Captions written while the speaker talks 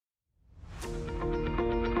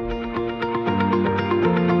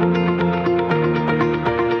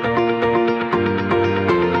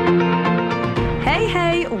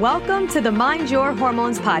to the Mind Your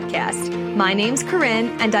Hormones podcast. My name's Corinne,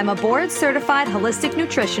 and I'm a board-certified holistic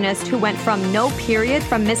nutritionist who went from no period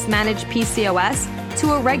from mismanaged PCOS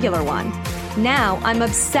to a regular one. Now I'm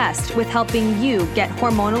obsessed with helping you get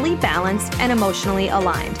hormonally balanced and emotionally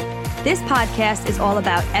aligned. This podcast is all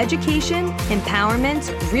about education,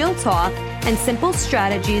 empowerment, real talk, and simple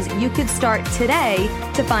strategies you could start today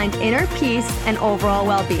to find inner peace and overall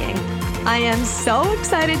well-being. I am so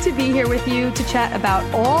excited to be here with you to chat about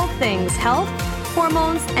all things health,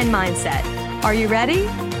 hormones, and mindset. Are you ready?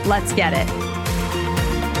 Let's get it.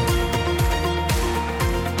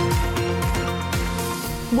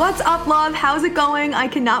 What's up, love? How's it going? I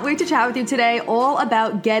cannot wait to chat with you today all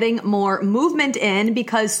about getting more movement in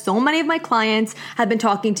because so many of my clients have been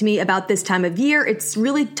talking to me about this time of year. It's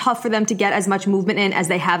really tough for them to get as much movement in as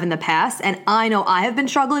they have in the past. And I know I have been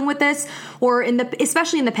struggling with this, or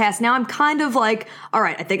especially in the past. Now I'm kind of like, all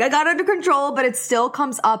right, I think I got it under control, but it still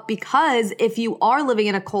comes up because if you are living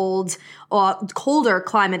in a colder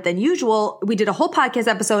climate than usual, we did a whole podcast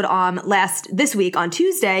episode this week on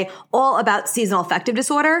Tuesday, all about seasonal affective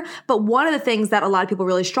disorder. But one of the things that a lot of people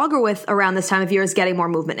really struggle with around this time of year is getting more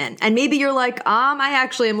movement in. And maybe you're like, I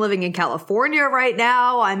actually am living in California right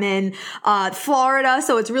now. I'm in Florida,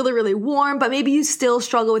 so it's really, really warm, but maybe you still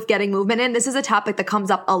struggle with getting movement in. This is a topic that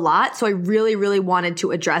comes up a lot, so I really, really wanted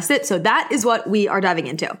to address it. So that is what we are diving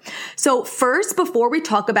into. So first, before we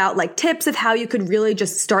talk about like tips of how you could really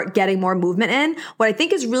just start getting more movement in, what I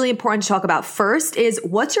think is really important to talk about first is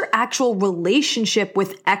what's your actual relationship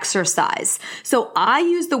with exercise. So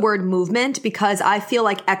I use the word movement because I feel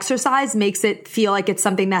like exercise makes it feel like it's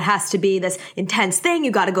something that has to be this intense thing.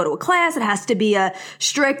 You got to go to a class. It has to be a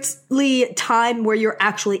strictly time where you're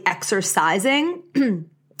actually exercising.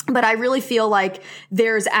 But I really feel like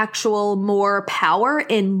there's actual more power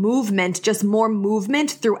in movement, just more movement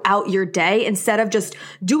throughout your day instead of just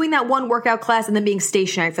doing that one workout class and then being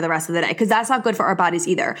stationary for the rest of the day, because that's not good for our bodies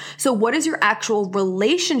either. So what is your actual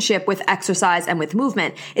relationship with exercise and with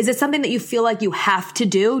movement? Is it something that you feel like you have to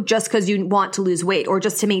do just because you want to lose weight or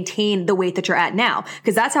just to maintain the weight that you're at now?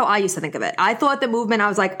 Because that's how I used to think of it. I thought the movement, I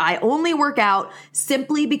was like, I only work out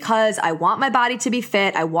simply because I want my body to be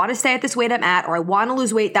fit. I want to stay at this weight I'm at, or I want to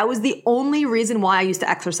lose weight. That was the only reason why I used to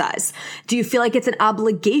exercise. Do you feel like it's an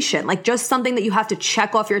obligation, like just something that you have to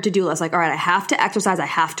check off your to-do list? Like, all right, I have to exercise. I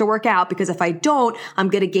have to work out because if I don't, I'm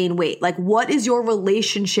going to gain weight. Like, what is your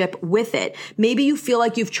relationship with it? Maybe you feel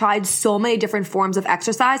like you've tried so many different forms of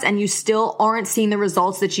exercise and you still aren't seeing the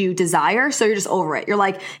results that you desire. So you're just over it. You're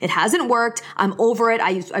like, it hasn't worked. I'm over it.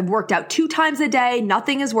 I've worked out 2 times a day.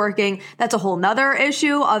 Nothing is working. That's a whole nother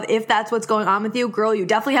issue of if that's what's going on with you. Girl, you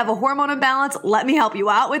definitely have a hormone imbalance. Let me help you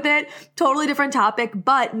out with it. Totally different topic,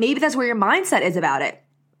 but maybe that's where your mindset is about it.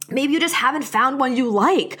 Maybe you just haven't found one you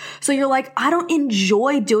like. So you're like, I don't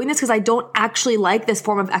enjoy doing this because I don't actually like this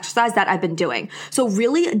form of exercise that I've been doing. So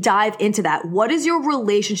really dive into that. What is your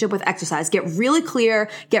relationship with exercise? Get really clear,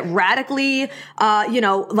 get radically,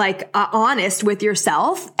 honest with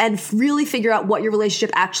yourself and really figure out what your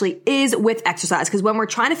relationship actually is with exercise. Because when we're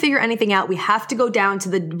trying to figure anything out, we have to go down to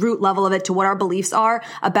the root level of it, to what our beliefs are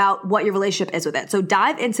about what your relationship is with it. So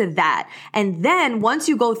dive into that. And then once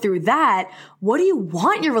you go through that, what do you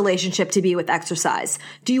want your relationship to be with exercise?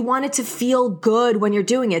 Do you want it to feel good when you're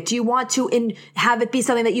doing it? Do you want to have it be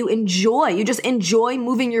something that you enjoy? You just enjoy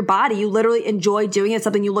moving your body. You literally enjoy doing it,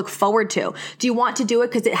 something you look forward to. Do you want to do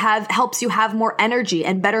it because it helps you have more energy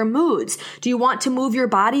and better moods? Do you want to move your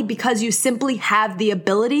body because you simply have the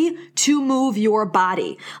ability to move your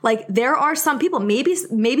body? Like, there are some people,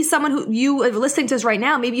 maybe someone who you are listening to this right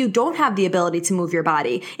now, maybe you don't have the ability to move your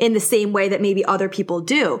body in the same way that maybe other people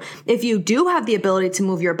do. If you do have the ability to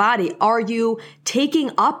move your body, are you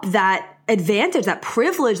taking up that advantage, that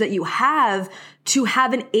privilege that you have to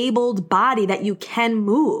have an abled body that you can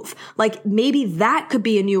move? Like, maybe that could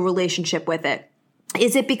be a new relationship with it.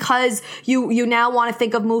 Is it because you now want to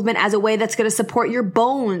think of movement as a way that's going to support your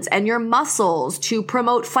bones and your muscles to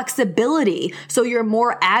promote flexibility so you're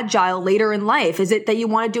more agile later in life? Is it that you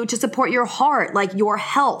want to do it to support your heart, like your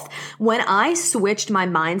health? When I switched my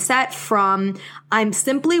mindset from I'm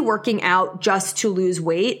simply working out just to lose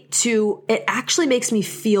weight to it actually makes me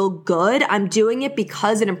feel good. I'm doing it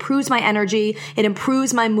because it improves my energy. It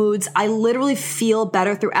improves my moods. I literally feel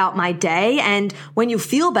better throughout my day. And when you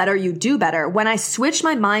feel better, you do better. When I switched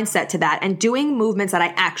my mindset to that and doing movements that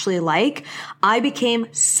I actually like, I became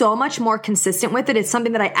so much more consistent with it. It's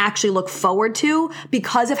something that I actually look forward to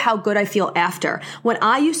because of how good I feel after. When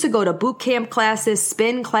I used to go to boot camp classes,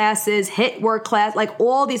 spin classes, HIIT work class, like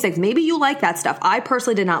all these things, maybe you like that stuff. I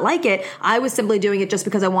personally did not like it. I was simply doing it just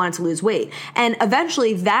because I wanted to lose weight. And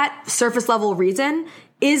eventually that surface level reason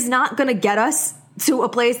is not going to get us to a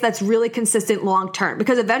place that's really consistent long term,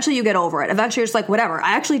 because eventually you get over it. Eventually you're just like, whatever.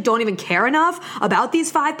 I actually don't even care enough about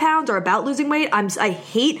these 5 pounds or about losing weight. I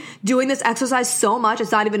hate doing this exercise so much.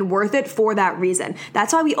 It's not even worth it for that reason.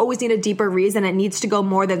 That's why we always need a deeper reason. It needs to go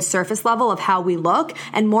more than surface level of how we look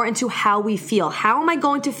and more into how we feel. How am I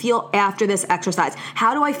going to feel after this exercise?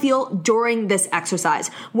 How do I feel during this exercise?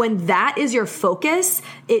 When that is your focus,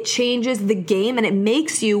 it changes the game and it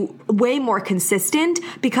makes you way more consistent,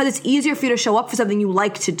 because it's easier for you to show up for something you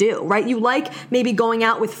like to do, right? You like maybe going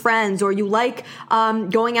out with friends, or you like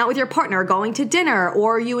going out with your partner, going to dinner,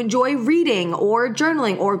 or you enjoy reading or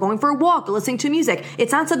journaling or going for a walk or listening to music.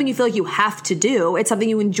 It's not something you feel like you have to do. It's something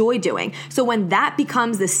you enjoy doing. So when that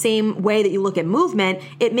becomes the same way that you look at movement,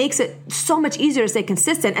 it makes it so much easier to stay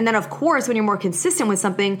consistent. And then of course, when you're more consistent with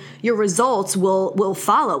something, your results will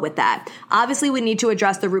follow with that. Obviously, we need to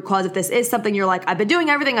address the root cause. If this is something you're like, I've been doing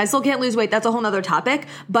everything, I still can't lose weight, that's a whole nother topic.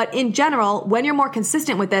 But in general, when you're more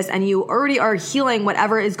consistent with this and you already are healing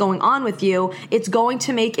whatever is going on with you, it's going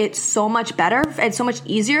to make it so much better and so much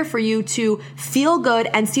easier for you to feel good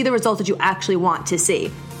and see the results that you actually want to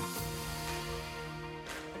see.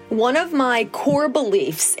 One of my core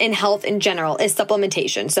beliefs in health in general is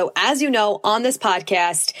supplementation. So as you know, on this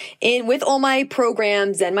podcast, with all my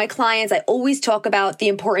programs and my clients, I always talk about the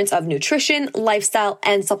importance of nutrition, lifestyle,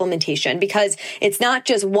 and supplementation, because it's not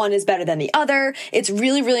just one is better than the other. It's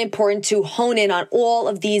really, really important to hone in on all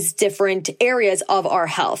of these different areas of our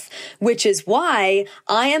health, which is why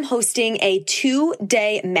I am hosting a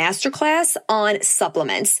 2-day masterclass on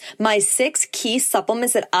supplements, my 6 key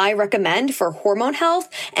supplements that I recommend for hormone health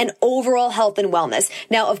and overall health and wellness.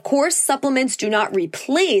 Now, of course, supplements do not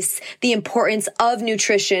replace the importance of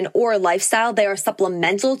nutrition or lifestyle. They are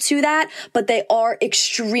supplemental to that, but they are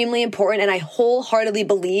extremely important. And I wholeheartedly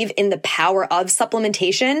believe in the power of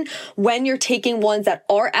supplementation when you're taking ones that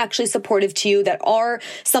are actually supportive to you, that are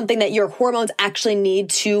something that your hormones actually need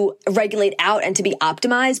to regulate out and to be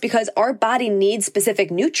optimized, because our body needs specific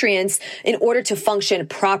nutrients in order to function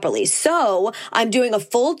properly. So I'm doing a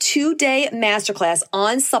full 2-day masterclass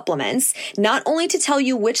on supplements, not only to tell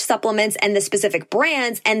you which supplements and the specific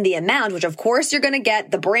brands and the amount, which of course you're going to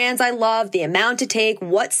get the brands I love, the amount to take,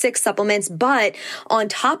 what 6 supplements, but on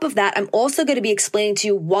top of that, I'm also going to be explaining to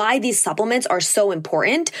you why these supplements are so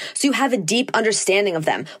important, so you have a deep understanding of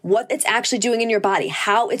them, what it's actually doing in your body,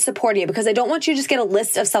 how it's supporting you, because I don't want you to just get a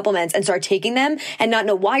list of supplements and start taking them and not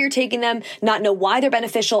know why you're taking them, not know why they're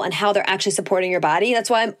beneficial and how they're actually supporting your body. That's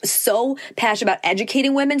why I'm so passionate about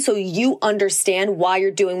educating women, so you understand why you're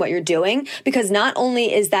doing what you're doing, because not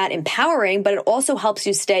only is that empowering, but it also helps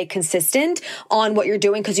you stay consistent on what you're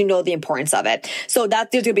doing because you know the importance of it. So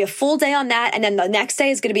that there's going to be a full day on that. And then the next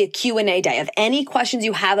day is going to be a Q&A day of any questions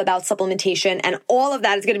you have about supplementation, and all of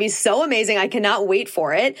that is going to be so amazing. I cannot wait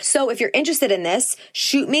for it. So if you're interested in this,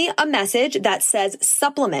 shoot me a message that says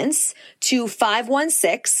supplements to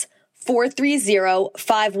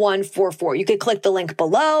 516-430-5144. You could click the link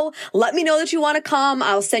below. Let me know that you want to come.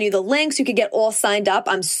 I'll send you the links. You could get all signed up.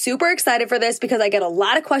 I'm super excited for this because I get a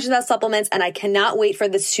lot of questions about supplements, and I cannot wait for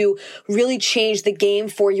this to really change the game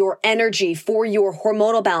for your energy, for your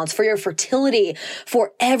hormonal balance, for your fertility,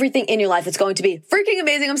 for everything in your life. It's going to be freaking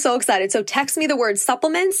amazing. I'm so excited. So text me the word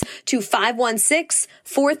supplements to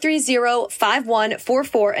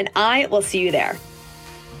 516-430-5144, and I will see you there.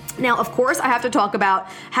 Now, of course, I have to talk about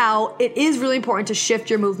how it is really important to shift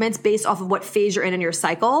your movements based off of what phase you're in your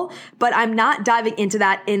cycle, but I'm not diving into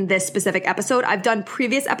that in this specific episode. I've done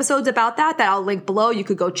previous episodes about that I'll link below. You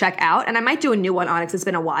could go check out, and I might do a new one on it because it's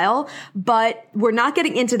been a while, but we're not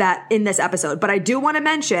getting into that in this episode. But I do want to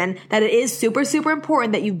mention that it is super, super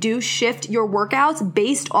important that you do shift your workouts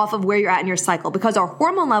based off of where you're at in your cycle, because our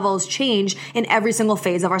hormone levels change in every single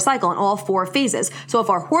phase of our cycle, in all 4 phases. So if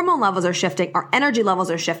our hormone levels are shifting, our energy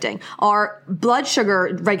levels are shifting, our blood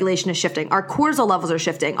sugar regulation is shifting, our cortisol levels are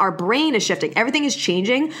shifting, our brain is shifting, everything is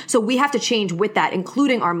changing. So we have to change with that,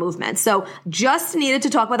 including our movements. So just needed to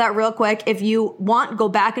talk about that real quick. If you want, go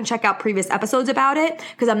back and check out previous episodes about it,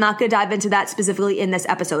 because I'm not going to dive into that specifically in this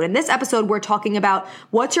episode. In this episode, we're talking about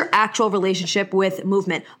what's your actual relationship with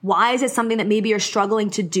movement. Why is it something that maybe you're struggling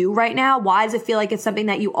to do right now? Why does it feel like it's something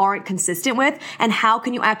that you aren't consistent with? And how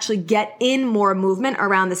can you actually get in more movement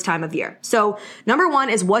around this time of year? So number 1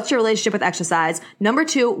 is, what's your relationship with exercise? Number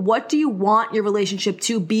 2, what do you want your relationship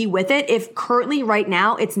to be with it if currently right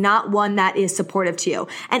now it's not one that is supportive to you?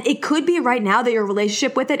 And it could be right now that your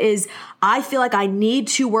relationship with it is, I feel like I need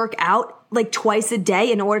to work out like twice a day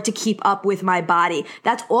in order to keep up with my body.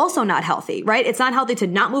 That's also not healthy, right? It's not healthy to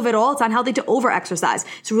not move at all. It's not healthy to over exercise.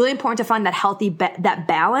 It's really important to find that healthy, that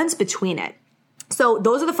balance between it. So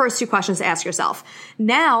those are the first two questions to ask yourself.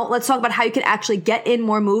 Now let's talk about how you can actually get in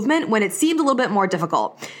more movement when it seemed a little bit more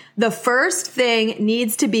difficult. The first thing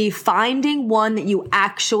needs to be finding one that you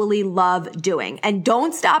actually love doing. And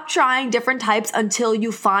don't stop trying different types until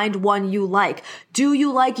you find one you like. Do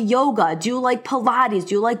you like yoga? Do you like Pilates?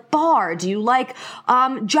 Do you like barre? Do you like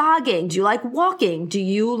jogging? Do you like walking? Do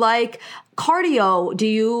you like cardio? Do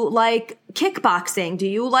you like kickboxing? Do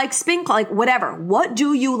you like spin? Like whatever. What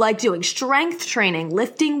do you like doing? Strength training,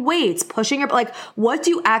 lifting weights, pushing your, like what do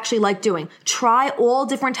you actually like doing? Try all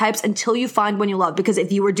different types until you find one you love. Because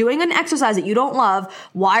if you were doing an exercise that you don't love,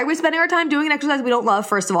 why are we spending our time doing an exercise we don't love?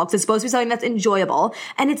 First of all, because it's supposed to be something that's enjoyable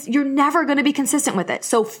and you're never going to be consistent with it.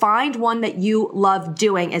 So find one that you love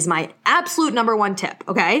doing is my absolute number one tip.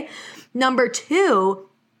 Okay. Number two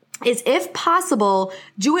is, if possible,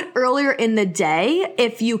 do it earlier in the day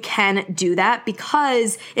if you can do that,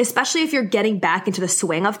 because especially if you're getting back into the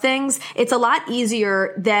swing of things, it's a lot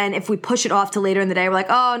easier than if we push it off to later in the day. We're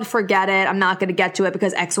like, oh, forget it. I'm not going to get to it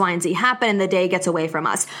because X, Y, and Z happen, and the day gets away from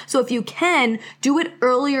us. So if you can, do it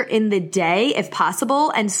earlier in the day if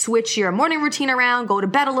possible and switch your morning routine around, go to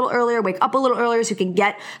bed a little earlier, wake up a little earlier so you can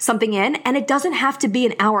get something in. And it doesn't have to be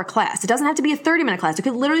an hour class. It doesn't have to be a 30-minute class. It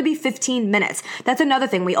could literally be 15 minutes. That's another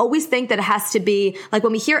thing. We always think that it has to be like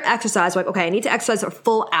when we hear exercise, we're like, okay, I need to exercise for a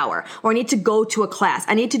full hour, or I need to go to a class.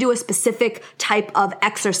 I need to do a specific type of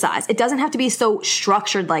exercise. It doesn't have to be so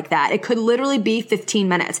structured like that. It could literally be 15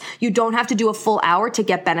 minutes. You don't have to do a full hour to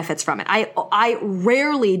get benefits from it. I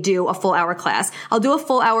rarely do a full hour class. I'll do a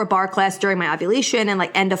full hour barre class during my ovulation and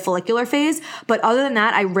like end of follicular phase. But other than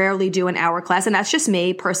that, I rarely do an hour class. And that's just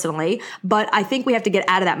me personally. But I think we have to get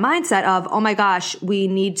out of that mindset of, oh my gosh, we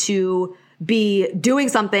need to be doing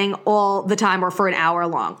something all the time or for an hour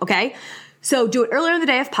long. Okay. So do it earlier in the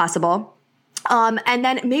day if possible. And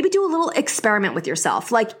then maybe do a little experiment with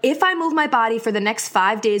yourself. Like, if I move my body for the next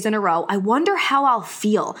 5 days in a row, I wonder how I'll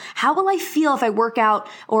feel. How will I feel if I work out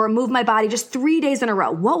or move my body just 3 days in a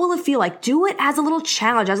row? What will it feel like? Do it as a little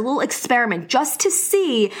challenge, as a little experiment, just to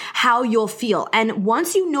see how you'll feel. And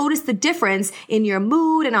once you notice the difference in your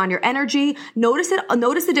mood and on your energy, notice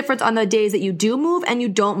the difference on the days that you do move and you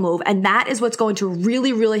don't move. And that is what's going to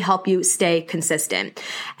really, really help you stay consistent.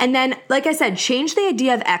 And then, like I said, change the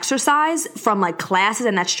idea of exercise from like classes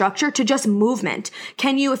and that structure to just movement.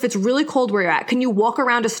 Can you, if it's really cold where you're at, can you walk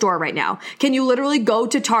around a store right now? Can you literally go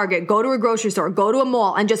to Target, go to a grocery store, go to a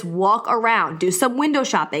mall and just walk around, do some window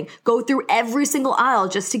shopping, go through every single aisle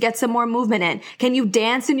just to get some more movement in? Can you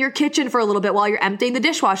dance in your kitchen for a little bit while you're emptying the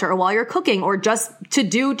dishwasher or while you're cooking, or just to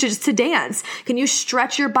dance? Can you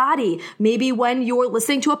stretch your body? Maybe when you're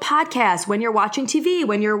listening to a podcast, when you're watching TV,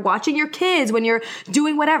 when you're watching your kids, when you're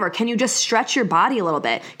doing whatever, can you just stretch your body a little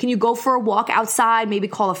bit? Can you go for a walk outside, maybe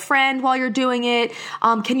call a friend while you're doing it?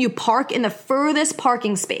 Can you park in the furthest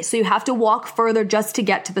parking space? So you have to walk further just to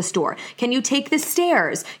get to the store. Can you take the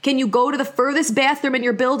stairs? Can you go to the furthest bathroom in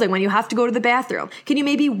your building when you have to go to the bathroom? Can you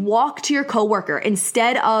maybe walk to your coworker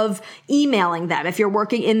instead of emailing them if you're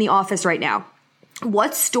working in the office right now?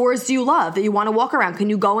 What stores do you love that you want to walk around? Can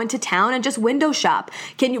you go into town and just window shop?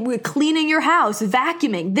 Can you cleaning your house,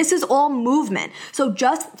 vacuuming? This is all movement. So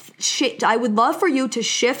I would love for you to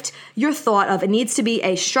shift your thought of it needs to be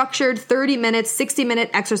a structured 30 minutes,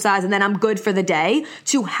 60-minute exercise, and then I'm good for the day,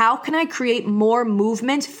 to how can I create more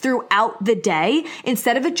movement throughout the day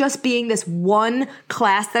instead of it just being this one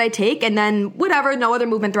class that I take and then whatever, no other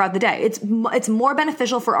movement throughout the day. It's more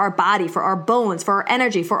beneficial for our body, for our bones, for our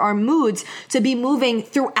energy, for our moods to be moving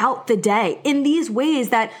throughout the day in these ways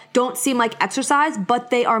that don't seem like exercise, but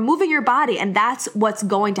they are moving your body. And that's what's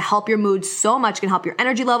going to help your mood so much, can help your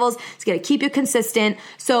energy levels. It's going to keep you consistent.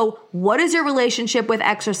 So what is your relationship with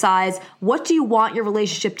exercise? What do you want your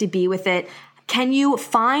relationship to be with it? Can you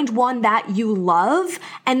find one that you love?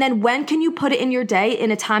 And then when can you put it in your day in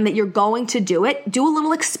a time that you're going to do it? Do a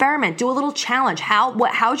little experiment, do a little challenge.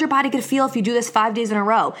 How's your body going to feel if you do this 5 days in a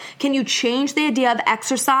row? Can you change the idea of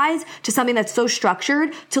exercise to something that's so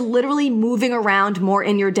structured to literally moving around more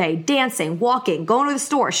in your day? Dancing, walking, going to the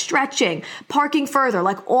store, stretching, parking further.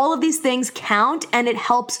 Like all of these things count and it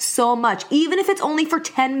helps so much. Even if it's only for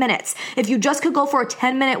 10 minutes. If you just could go for a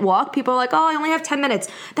 10-minute walk, people are like, oh, I only have 10 minutes.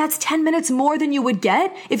 That's 10 minutes more than you would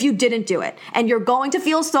get if you didn't do it. And you're going to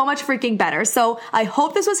feel so much freaking better. So I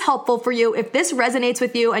hope this was helpful for you. If this resonates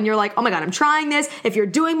with you and you're like, oh my God, I'm trying this. If you're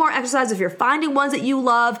doing more exercise, if you're finding ones that you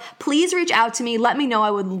love, please reach out to me. Let me know.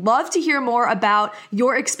 I would love to hear more about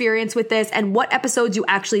your experience with this and what episodes you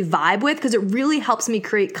actually vibe with, because it really helps me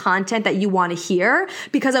create content that you want to hear,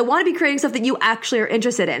 because I want to be creating stuff that you actually are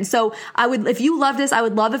interested in. So if you love this, I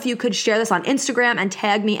would love if you could share this on Instagram and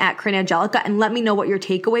tag me at Corinne Angelica and let me know what your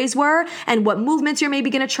takeaways were and what what movements you're maybe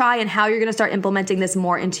going to try and how you're going to start implementing this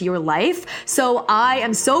more into your life. So I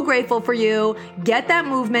am so grateful for you. Get that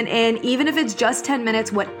movement in, even if it's just 10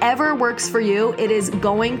 minutes, whatever works for you. It is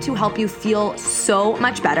going to help you feel so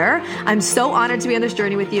much better. I'm so honored to be on this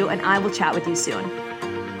journey with you, and I will chat with you soon.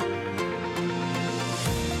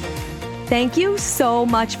 Thank you so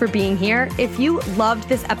much for being here. If you loved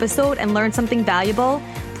this episode and learned something valuable,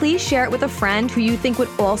 please share it with a friend who you think would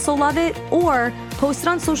also love it, or post it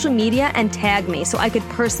on social media and tag me so I could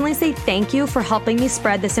personally say thank you for helping me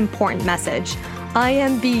spread this important message. I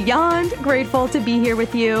am beyond grateful to be here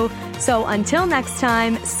with you. So until next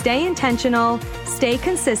time, stay intentional, stay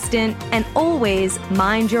consistent, and always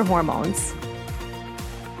mind your hormones.